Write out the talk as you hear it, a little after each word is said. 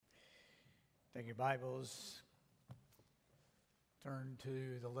Take your Bibles, turn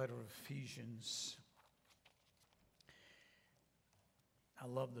to the letter of Ephesians. I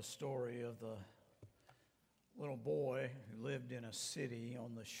love the story of the little boy who lived in a city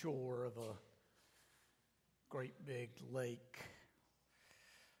on the shore of a great big lake.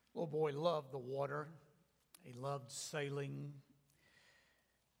 Little boy loved the water. He loved sailing.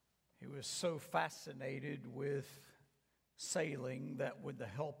 He was so fascinated with sailing that with the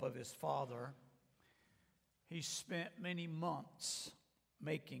help of his father, he spent many months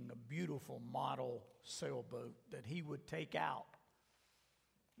making a beautiful model sailboat that he would take out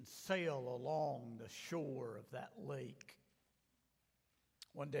and sail along the shore of that lake.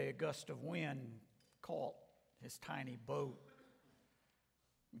 One day, a gust of wind caught his tiny boat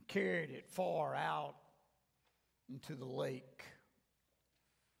and carried it far out into the lake.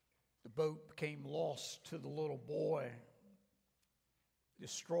 The boat became lost to the little boy.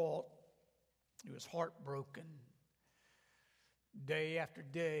 Distraught, he was heartbroken. Day after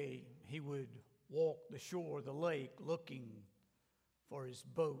day, he would walk the shore of the lake looking for his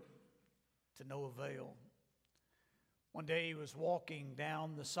boat, to no avail. One day he was walking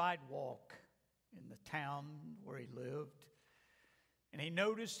down the sidewalk in the town where he lived, and he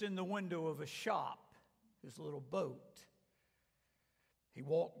noticed in the window of a shop his little boat. He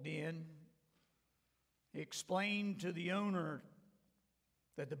walked in. He explained to the owner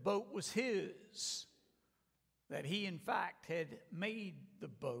that the boat was his, that he, in fact, had made the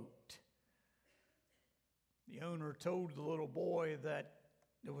boat. The owner told the little boy that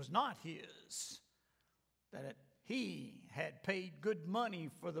it was not his, that he had paid good money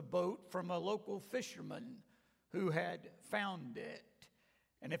for the boat from a local fisherman who had found it.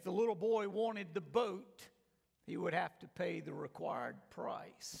 And if the little boy wanted the boat, he would have to pay the required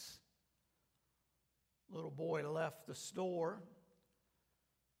price. Little boy left the store,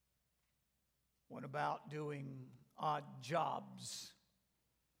 went about doing odd jobs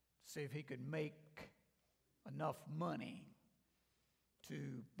to see if he could make enough money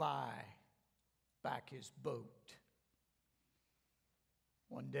to buy back his boat.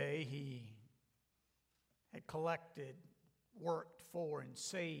 One day he had collected, worked for, and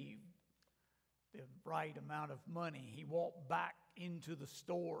saved the right amount of money. He walked back into the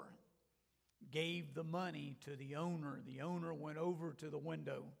store, gave the money to the owner. The owner went over to the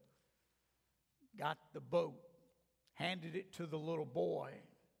window, got the boat, handed it to the little boy.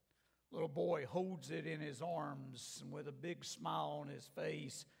 Little boy holds it in his arms, and with a big smile on his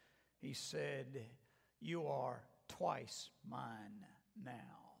face, he said, "You are twice mine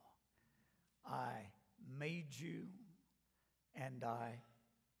now. I made you, and I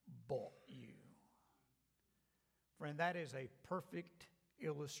bought you." Friend, that is a perfect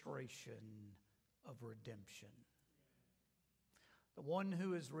illustration of redemption. The one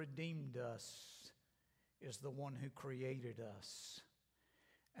who has redeemed us is the one who created us.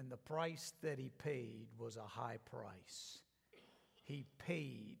 And the price that he paid was a high price. He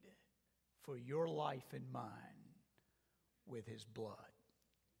paid for your life and mine with his blood.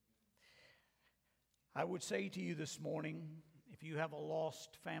 I would say to you this morning, if you have a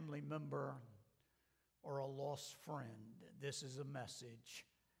lost family member or a lost friend, this is a message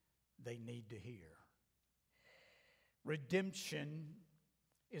they need to hear. Redemption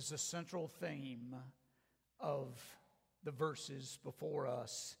is the central theme of the verses before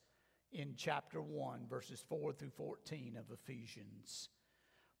us in chapter 1, verses 4 through 14 of Ephesians.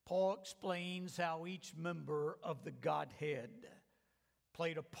 Paul explains how each member of the Godhead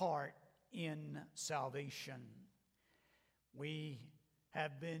played a part in salvation. We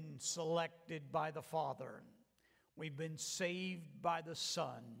have been selected by the Father. We've been saved by the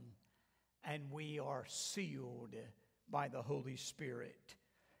Son, and we are sealed by the Holy Spirit.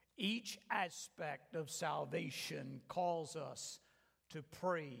 Each aspect of salvation calls us to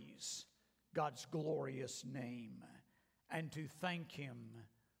praise God's glorious name and to thank Him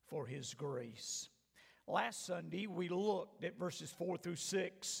for His grace. Last Sunday, we looked at verses 4 through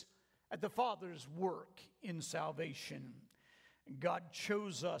 6 at the Father's work in salvation. God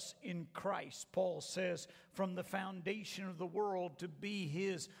chose us in Christ, Paul says, from the foundation of the world to be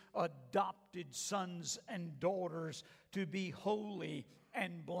His adopted sons and daughters, to be holy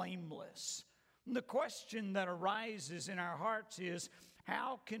and blameless. And the question that arises in our hearts is,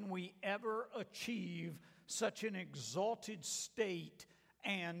 how can we ever achieve such an exalted state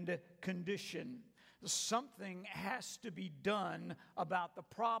and condition? Something has to be done about the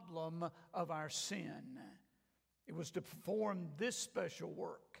problem of our sin. It was to perform this special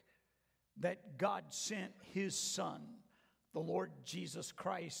work that God sent His Son, the Lord Jesus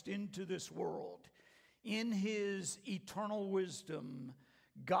Christ, into this world. In His eternal wisdom,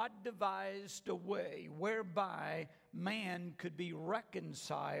 God devised a way whereby man could be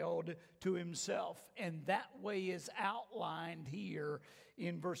reconciled to himself. And that way is outlined here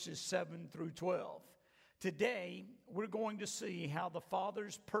in verses 7 through 12. Today, we're going to see how the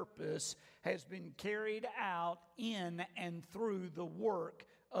Father's purpose has been carried out in and through the work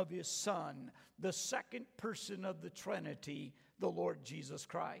of His Son, the second person of the Trinity, the Lord Jesus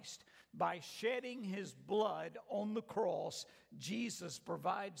Christ. By shedding His blood on the cross, Jesus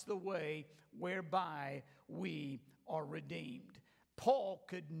provides the way whereby we are redeemed. Paul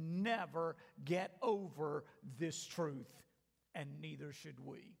could never get over this truth, and neither should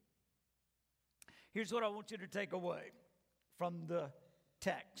we. Here's what I want you to take away from the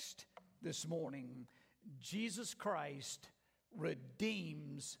text this morning. Jesus Christ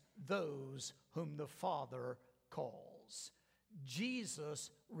redeems those whom the Father calls. Jesus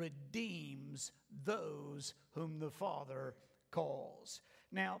redeems those whom the Father calls.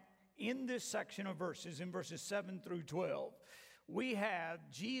 Now, in this section of verses, in verses 7 through 12, we have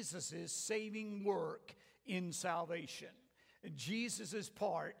Jesus' saving work in salvation. Jesus'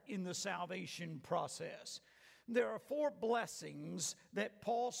 part in the salvation process. There are 4 blessings that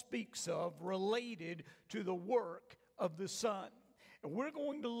Paul speaks of related to the work of the Son. And we're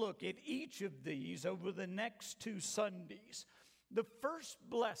going to look at each of these over the next 2 Sundays. The first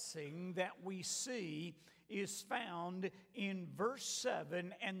blessing that we see is found in verse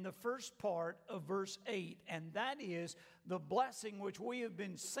 7 and the first part of verse 8, and that is the blessing which we have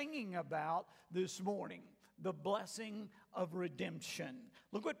been singing about this morning, the blessing of redemption.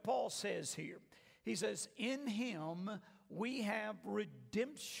 Look what Paul says here. He says, in Him we have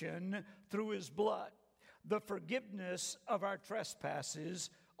redemption through His blood, the forgiveness of our trespasses,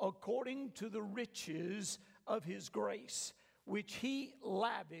 according to the riches of His grace, which He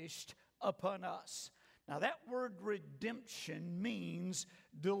lavished upon us. Now that word redemption means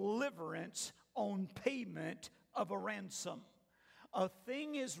deliverance on payment of a ransom. A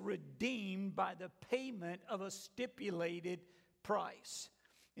thing is redeemed by the payment of a stipulated price.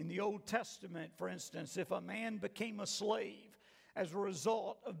 In the Old Testament, for instance, if a man became a slave as a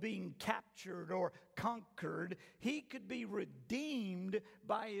result of being captured or conquered, he could be redeemed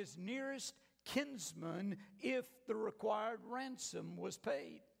by his nearest kinsman if the required ransom was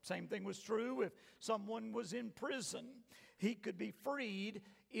paid. Same thing was true if someone was in prison. He could be freed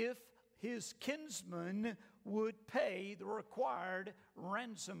if his kinsman would pay the required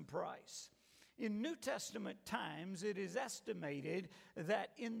ransom price. In New Testament times, it is estimated that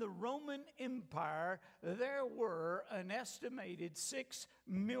in the Roman Empire, there were an estimated 6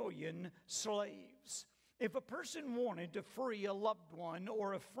 million slaves. If a person wanted to free a loved one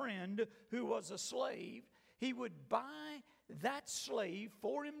or a friend who was a slave, he would buy that slave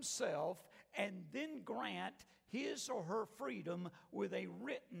for himself and then grant his or her freedom with a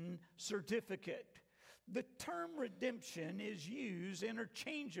written certificate. The term redemption is used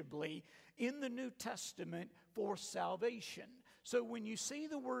interchangeably in the New Testament for salvation. So when you see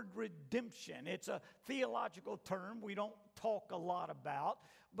the word redemption, it's a theological term we don't talk a lot about,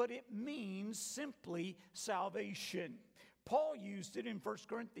 but it means simply salvation. Paul used it in 1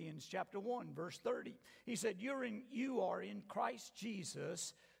 Corinthians chapter 1, verse 30. He said, you are in Christ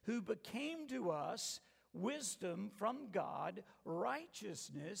Jesus, who became to us wisdom from God,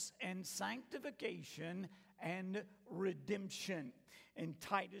 righteousness and sanctification and redemption. In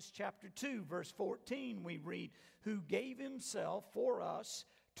Titus chapter 2, verse 14, we read, who gave Himself for us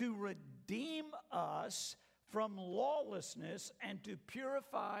to redeem us from lawlessness and to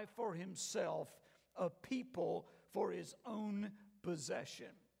purify for Himself a people for His own possession.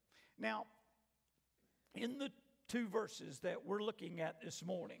 Now, in the 2 verses that we're looking at this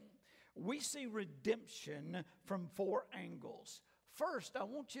morning, we see redemption from 4 angles. First, I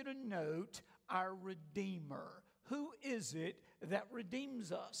want you to note our Redeemer. Who is it that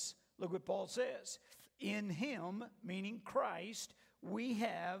redeems us? Look what Paul says. In Him, meaning Christ, we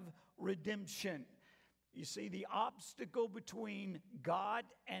have redemption. You see, the obstacle between God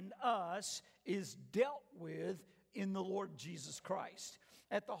and us is dealt with in the Lord Jesus Christ.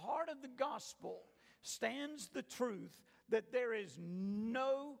 At the heart of the gospel stands the truth that there is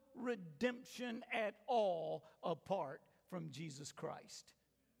no redemption at all apart from Jesus Christ.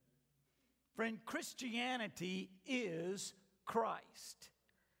 Friend, Christianity is Christ.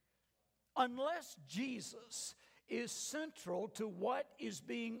 Unless Jesus is central to what is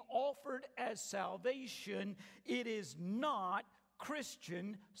being offered as salvation, it is not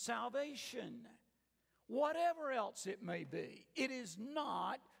Christian salvation. Whatever else it may be, it is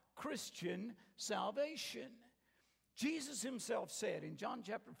not Christian salvation. Jesus Himself said in John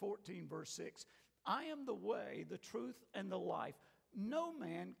chapter 14, verse 6, I am the way, the truth, and the life. no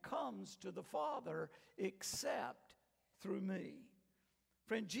man comes to the Father except through me.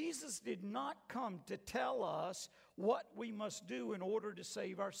 Friend, Jesus did not come to tell us what we must do in order to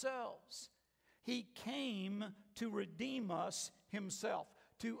save ourselves. He came to redeem us himself,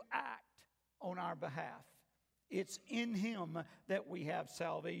 to act on our behalf. It's in him that we have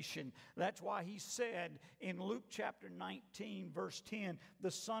salvation. That's why he said in Luke chapter 19, verse 10,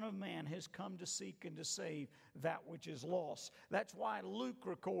 the Son of Man has come to seek and to save that which is lost. That's why Luke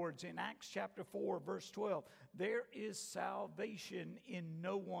records in Acts chapter 4, verse 12, there is salvation in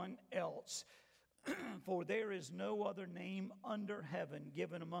no one else, for there is no other name under heaven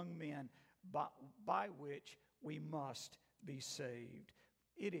given among men by which we must be saved.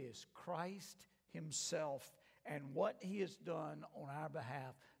 It is Christ himself and what he has done on our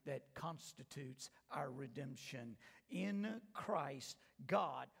behalf that constitutes our redemption. In Christ,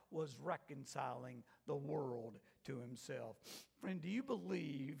 God was reconciling the world to himself. Friend, do you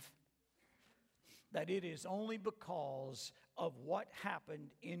believe that it is only because of what happened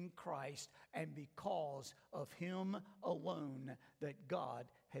in Christ and because of him alone that God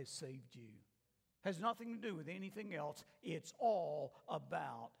has saved you? Has nothing to do with anything else. It's all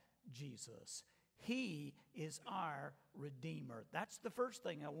about Jesus. He is our Redeemer. That's the first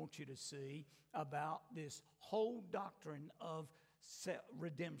thing I want you to see about this whole doctrine of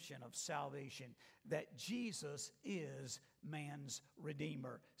redemption, of salvation, that Jesus is man's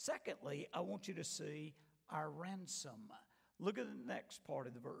Redeemer. Secondly, I want you to see our ransom. Look at the next part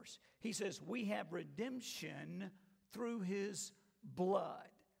of the verse. He says, we have redemption through his blood.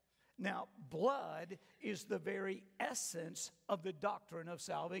 Now, blood is the very essence of the doctrine of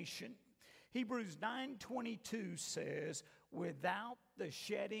salvation. Hebrews 9:22 says, without the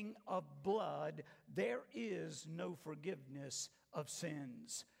shedding of blood, there is no forgiveness of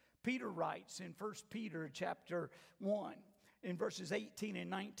sins. Peter writes in 1 Peter chapter 1, in verses 18 and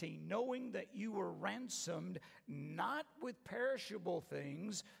 19, knowing that you were ransomed not with perishable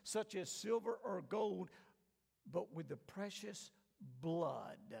things such as silver or gold, but with the precious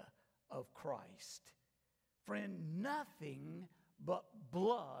blood of Christ. Friend, nothing but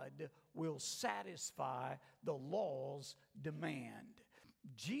blood will satisfy the law's demand.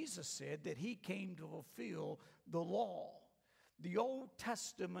 Jesus said that he came to fulfill the law, the Old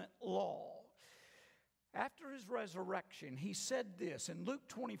Testament law. After his resurrection, he said this in Luke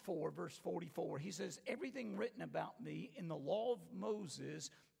 24, verse 44. He says, everything written about me in the law of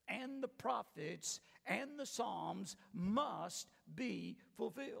Moses and the prophets and the Psalms must be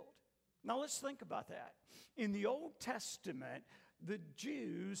fulfilled. Now let's think about that. In the Old Testament, the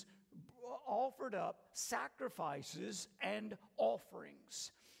Jews offered up sacrifices and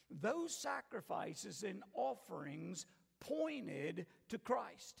offerings. Those sacrifices and offerings pointed to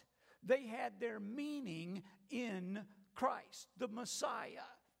Christ. They had their meaning in Christ, the Messiah.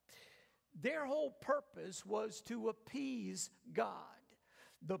 Their whole purpose was to appease God.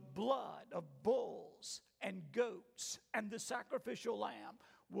 The blood of bulls and goats and the sacrificial lamb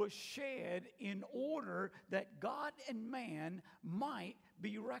was shed in order that God and man might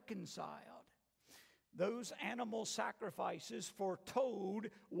be reconciled. Those animal sacrifices foretold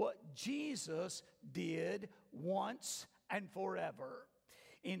what Jesus did once and forever.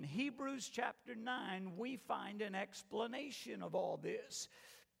 In Hebrews chapter 9, we find an explanation of all this.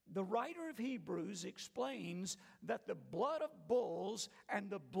 The writer of Hebrews explains that the blood of bulls and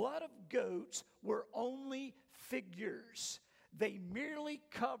the blood of goats were only figures. They merely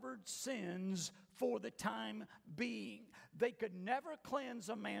covered sins for the time being. They could never cleanse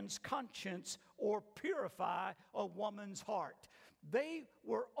a man's conscience or purify a woman's heart. They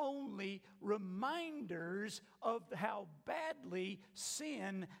were only reminders of how badly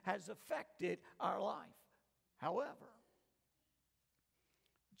sin has affected our life. However,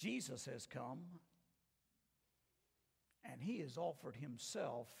 Jesus has come and he has offered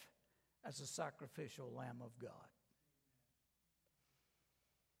himself as a sacrificial Lamb of God.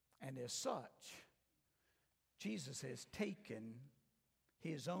 And as such, Jesus has taken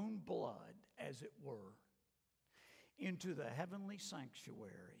his own blood, as it were, into the heavenly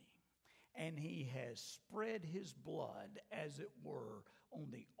sanctuary, and he has spread his blood, as it were, on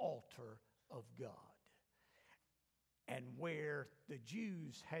the altar of God. And where the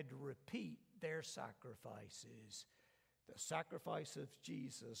Jews had to repeat their sacrifices, the sacrifice of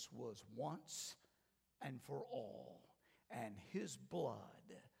Jesus was once and for all, and his blood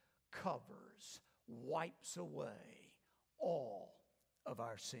covers, wipes away all of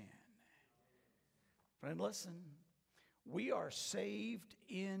our sin. Friend, listen, we are saved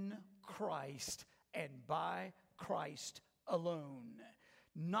in Christ and by Christ alone.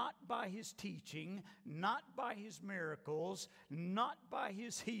 not by his teaching, not by his miracles, not by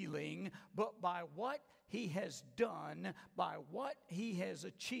his healing, but by what he has done, by what he has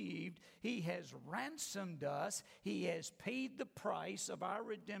achieved. He has ransomed us. He has paid the price of our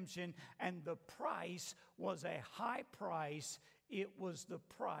redemption, and the price was a high price. It was the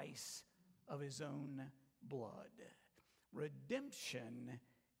price of his own blood. Redemption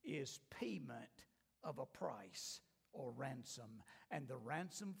is payment of a price or ransom. And the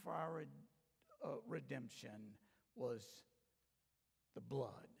ransom for our redemption was the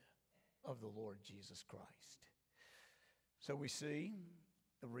blood of the Lord Jesus Christ. So we see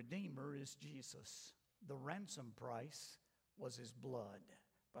the Redeemer is Jesus. The ransom price was his blood.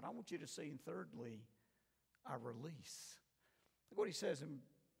 But I want you to see, thirdly, our release. Look what he says in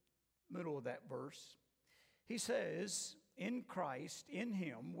the middle of that verse. He says, in Christ, in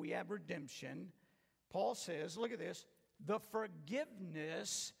him, we have redemption. Paul says, look at this, the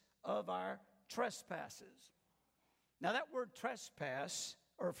forgiveness of our trespasses. Now that word trespass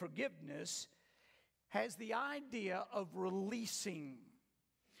or forgiveness has the idea of releasing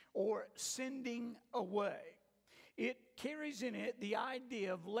or sending away. It carries in it the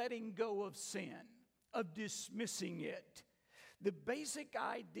idea of letting go of sin, of dismissing it. The basic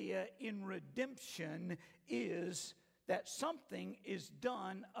idea in redemption is that something is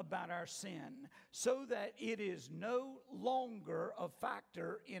done about our sin so that it is no longer a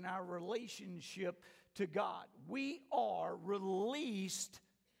factor in our relationship to God. We are released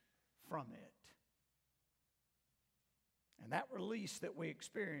from it. And that release that we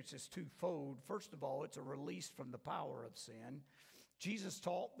experience is twofold. First of all, it's a release from the power of sin. Jesus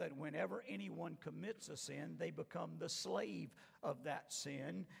taught that whenever anyone commits a sin, they become the slave of that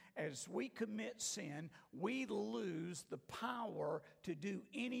sin. As we commit sin, we lose the power to do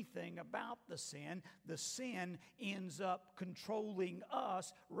anything about the sin. The sin ends up controlling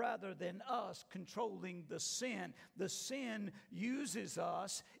us rather than us controlling the sin. The sin uses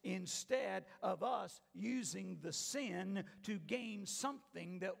us instead of us using the sin to gain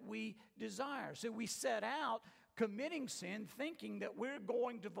something that we desire. So we set out committing sin, thinking that we're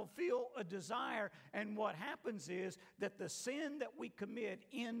going to fulfill a desire, and what happens is that the sin that we commit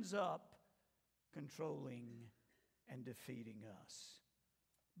ends up controlling and defeating us.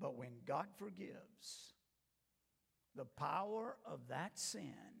 But when God forgives, the power of that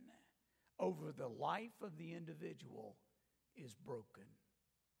sin over the life of the individual is broken.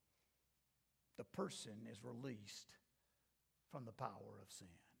 The person is released from the power of sin.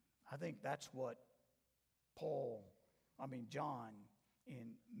 I think that's what John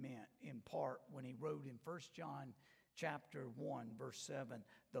meant in part when he wrote in 1 John chapter 1, verse 7,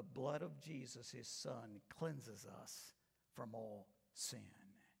 the blood of Jesus, his son, cleanses us from all sin.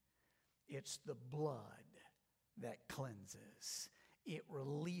 It's the blood that cleanses. It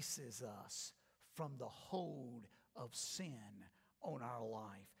releases us from the hold of sin on our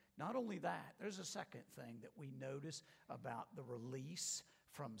life. Not only that, there's a second thing that we notice about the release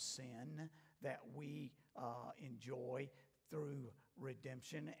from sin that we enjoy through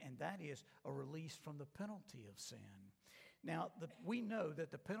redemption, and that is a release from the penalty of sin. Now, we know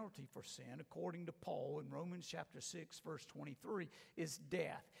that the penalty for sin, according to Paul in Romans chapter 6, verse 23, is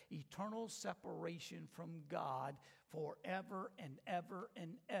death, eternal separation from God forever and ever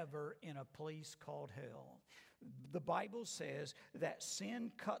and ever in a place called hell. The Bible says that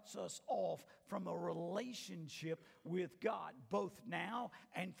sin cuts us off from a relationship with God, both now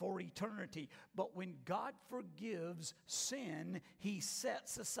and for eternity. But when God forgives sin, he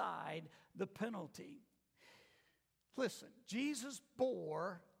sets aside the penalty. Listen, Jesus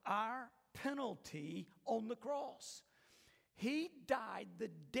bore our penalty on the cross. He died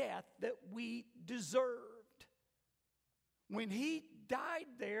the death that we deserved. When he died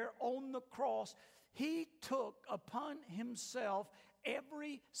there on the cross, he took upon himself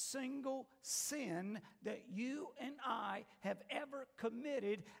every single sin that you and I have ever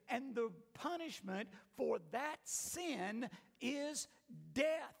committed, and the punishment for that sin is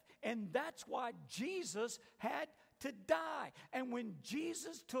death. And that's why Jesus had to die. And when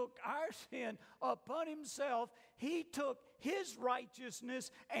Jesus took our sin upon himself, he took his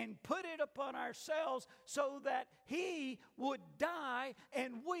righteousness and put it upon ourselves so that he would die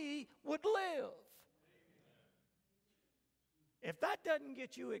and we would live. If that doesn't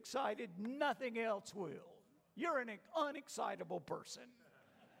get you excited, nothing else will. You're an unexcitable person.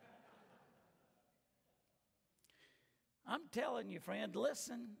 I'm telling you, friend,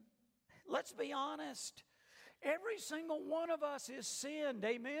 listen, let's be honest. Every single one of us is sinned,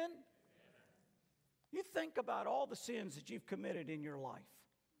 amen? You think about all the sins that you've committed in your life.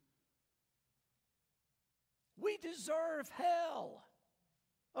 We deserve hell.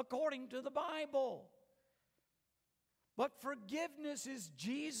 according to the Bible. But forgiveness is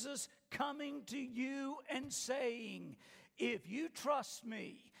Jesus coming to you and saying, if you trust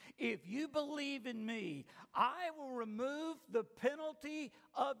me, if you believe in me, I will remove the penalty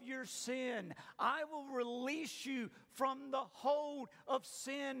of your sin. I will release you from the hold of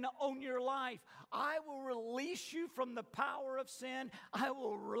sin on your life. I will release you from the power of sin. I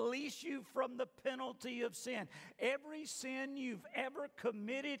will release you from the penalty of sin. Every sin you've ever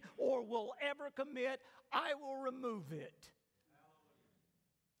committed or will ever commit, I will remove it.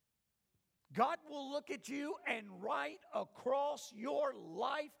 God will look at you and write across your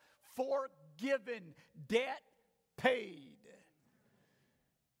life, forgiven, debt paid.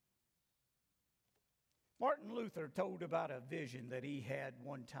 Martin Luther told about a vision that he had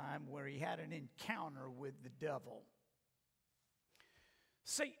one time where he had an encounter with the devil.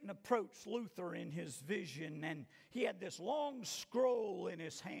 Satan approached Luther in his vision, and he had this long scroll in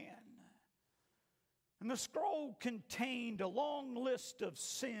his hand. And the scroll contained a long list of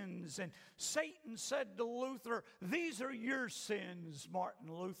sins. And Satan said to Luther, "These are your sins,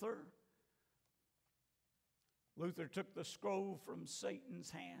 Martin Luther." Luther took the scroll from Satan's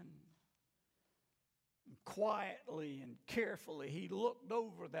hand. And quietly and carefully, he looked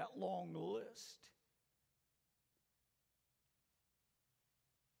over that long list.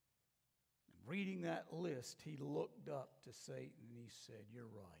 And reading that list, he looked up to Satan and he said, "You're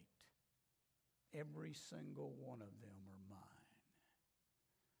right. Every single one of them are mine."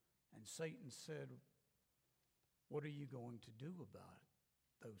 And Satan said, "What are you going to do about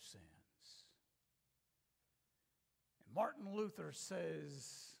those sins?" And Martin Luther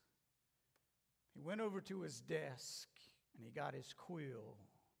says he went over to his desk and he got his quill.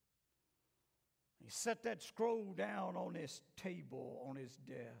 He set that scroll down on his table on his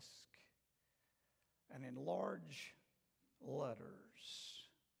desk, and in large letters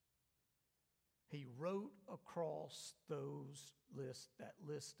he wrote across that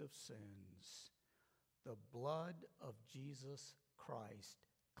list of sins, "The blood of Jesus Christ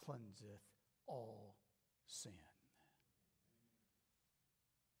cleanseth all sin."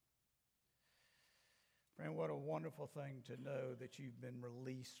 Friend, what a wonderful thing to know that you've been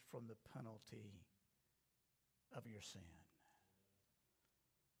released from the penalty of your sin.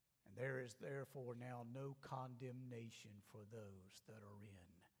 And there is therefore now no condemnation for those that are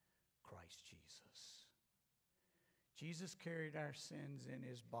in Christ Jesus. Jesus carried our sins in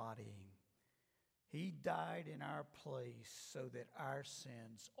his body. He died in our place so that our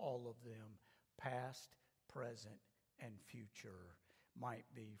sins, all of them, past, present, and future,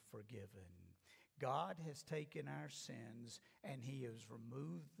 might be forgiven. God has taken our sins and he has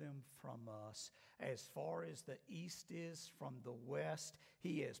removed them from us. As far as the east is from the west,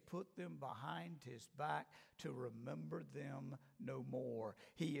 he has put them behind his back to remember them no more.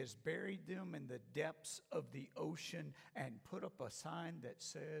 He has buried them in the depths of the ocean and put up a sign that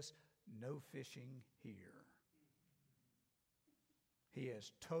says, "No fishing here." He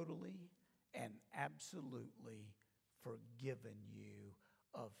has totally and absolutely forgiven you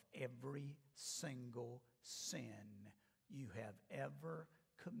of every single sin you have ever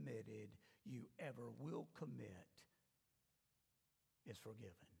committed, you ever will commit, is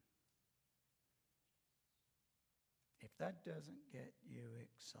forgiven. If that doesn't get you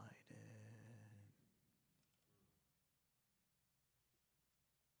excited,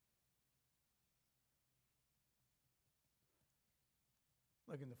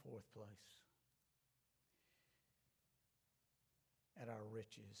 look in the fourth place at our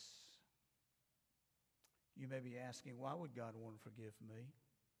riches. You may be asking, why would God want to forgive me?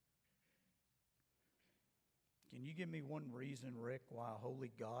 Can you give me one reason, Rick, why a holy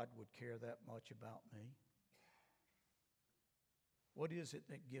God would care that much about me? What is it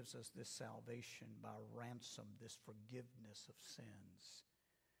that gives us this salvation by ransom, this forgiveness of sins?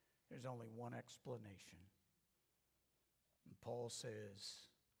 There's only one explanation. And Paul says,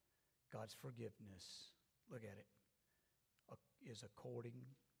 God's forgiveness, look at it, is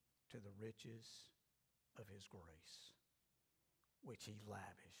according to the riches of his grace, which he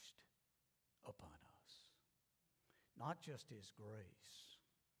lavished upon us. Not just his grace,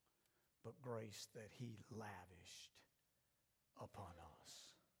 but grace that he lavished upon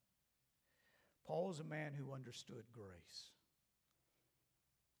us. Paul is a man who understood grace,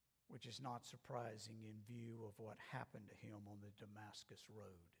 which is not surprising in view of what happened to him on the Damascus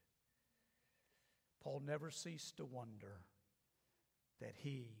road. Paul never ceased to wonder that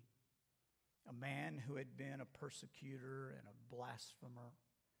he, a man who had been a persecutor and a blasphemer,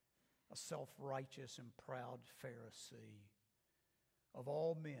 a self-righteous and proud Pharisee, of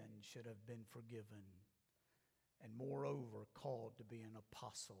all men should have been forgiven, and moreover called to be an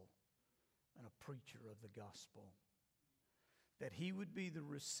apostle and a preacher of the gospel. That he would be the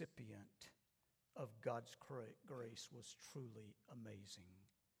recipient of God's grace was truly amazing.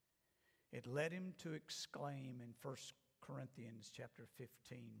 It led him to exclaim in 1 Corinthians chapter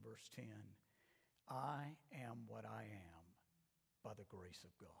 15, verse 10, I am what I am by the grace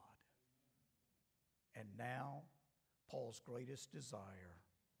of God. And now, Paul's greatest desire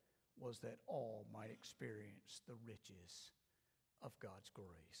was that all might experience the riches of God's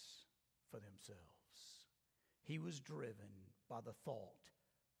grace for themselves. He was driven by the thought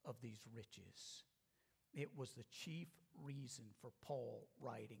of these riches. It was the chief reason for Paul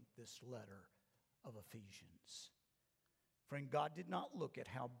writing this letter of Ephesians. Friend, God did not look at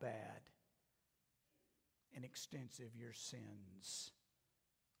how bad and extensive your sins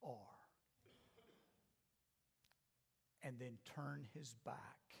are and then turn his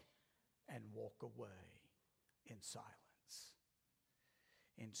back and walk away in silence.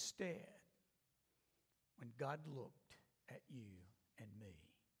 Instead, when God looked at you and me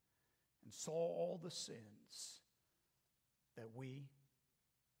and saw all the sins that we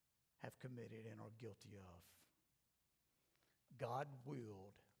have committed and are guilty of, God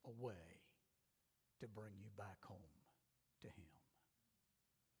willed a way to bring you back home to him.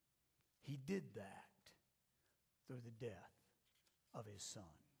 He did that through the death of his Son,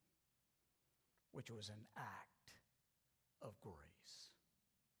 which was an act of grace.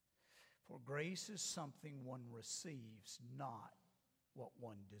 For grace is something one receives, not what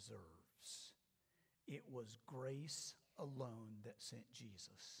one deserves. It was grace alone that sent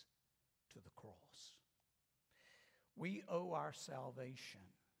Jesus to the cross. We owe our salvation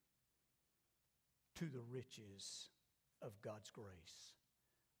to the riches of God's grace,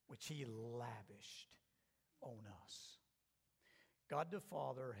 which he lavished on us. God the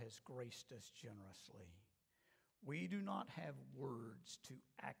Father has graced us generously. We do not have words to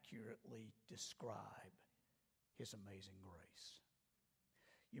accurately describe his amazing grace.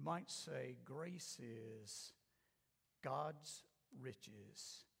 You might say grace is God's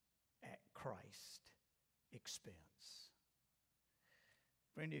riches at Christ's expense.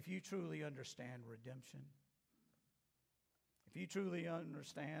 Friend, if you truly understand redemption, if you truly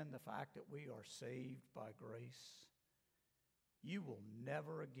understand the fact that we are saved by grace, you will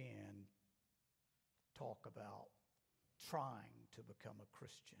never again talk about trying to become a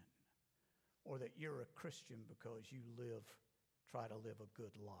Christian, or that you're a Christian because you try to live a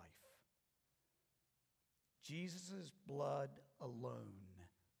good life. Jesus' blood alone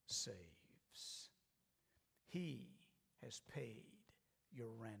saves. He has paid your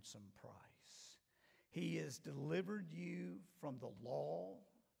ransom price. He has delivered you from the law,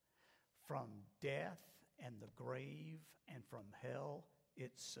 from death and the grave, and from hell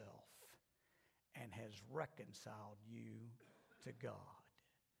itself, and has reconciled you to God.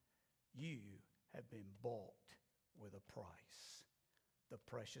 You have been bought with a price, the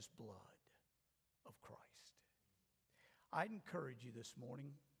precious blood of Christ. I'd encourage you this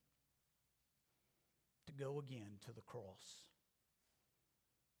morning to go again to the cross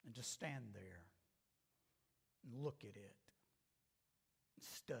and just stand there and look at it, and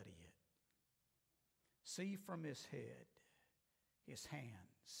study it. See from his head, his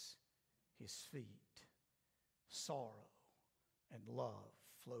hands, his feet, sorrow and love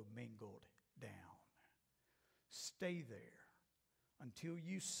flow mingled down. Stay there until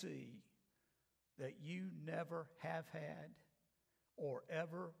you see that you never have had or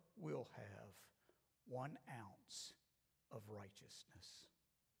ever will have 1 ounce of righteousness.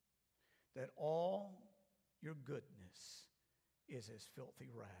 That all your goodness is as filthy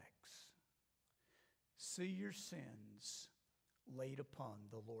rags. See your sins laid upon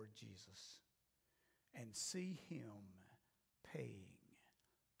the Lord Jesus and see him paying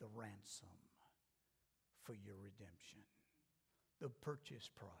the ransom for your redemption, the purchase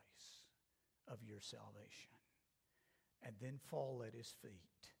price of your salvation. And then fall at his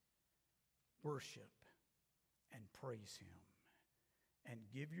feet, worship and praise him, and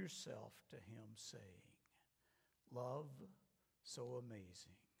give yourself to him, saying, love so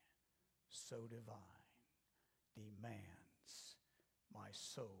amazing, so divine, demands my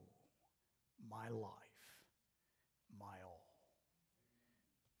soul, my life, my all.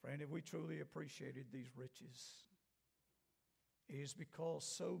 Friend, if we truly appreciated these riches, it is because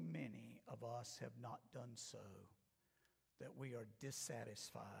so many of us have not done so that we are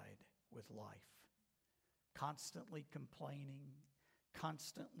dissatisfied with life, constantly complaining,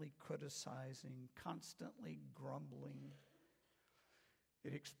 constantly criticizing, constantly grumbling.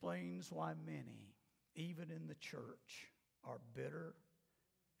 It explains why many, even in the church, are bitter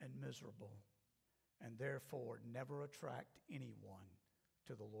and miserable and therefore never attract anyone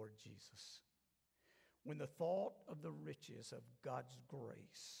to the Lord Jesus. When the thought of the riches of God's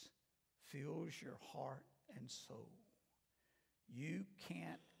grace fills your heart and soul, you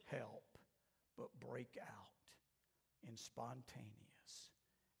can't help but break out in spontaneous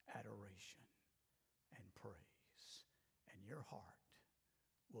adoration and praise, and your heart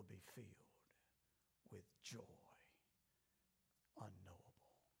will be filled with joy unknowable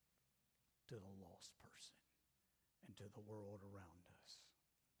to the lost person and to the world around us.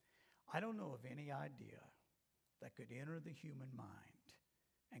 I don't know of any idea that could enter the human mind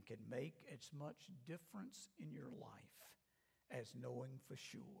and can make as much difference in your life as knowing for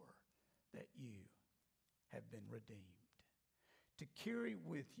sure that you have been redeemed. To carry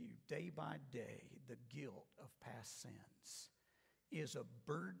with you day by day the guilt of past sins is a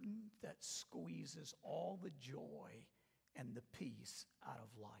burden that squeezes all the joy and the peace out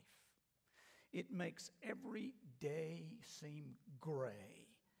of life. It makes every day seem gray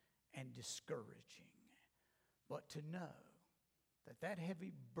and discouraging. But to know that that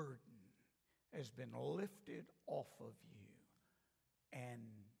heavy burden has been lifted off of you and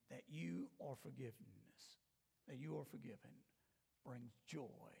that you are forgiven, brings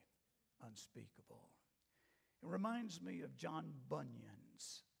joy unspeakable. It reminds me of John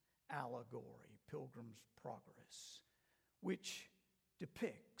Bunyan's allegory, Pilgrim's Progress, which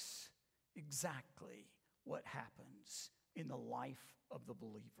depicts exactly what happens in the life of the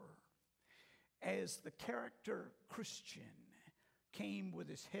believer. As the character Christian came with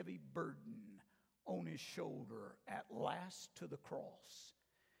his heavy burden on his shoulder at last to the cross,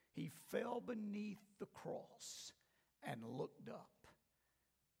 he fell beneath the cross and looked up,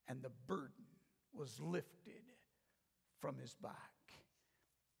 and the burden was lifted from his back,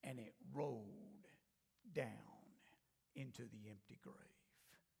 and it rolled down into the empty grave.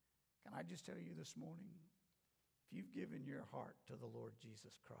 Can I just tell you this morning, if you've given your heart to the Lord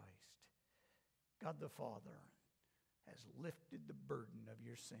Jesus Christ, God the Father has lifted the burden of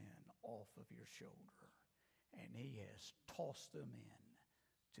your sin off of your shoulder, and he has tossed them in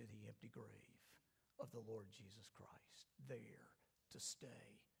to the empty grave of the Lord Jesus Christ, there to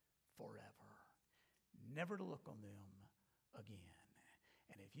stay forever, never to look on them again.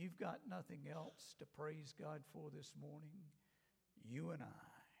 And if you've got nothing else to praise God for this morning, you and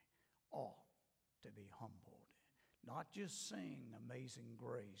I ought to be humbled. Not just sing Amazing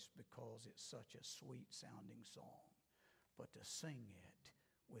Grace because it's such a sweet sounding song, but to sing it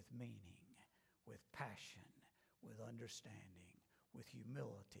with meaning, with passion, with understanding, with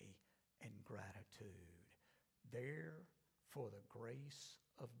humility and gratitude. There, for the grace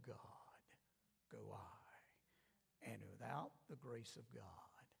of God, go I. And without the grace of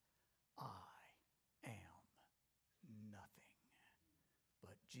God, I am nothing.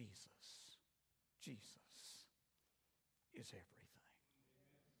 But Jesus is everything.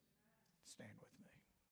 Stand with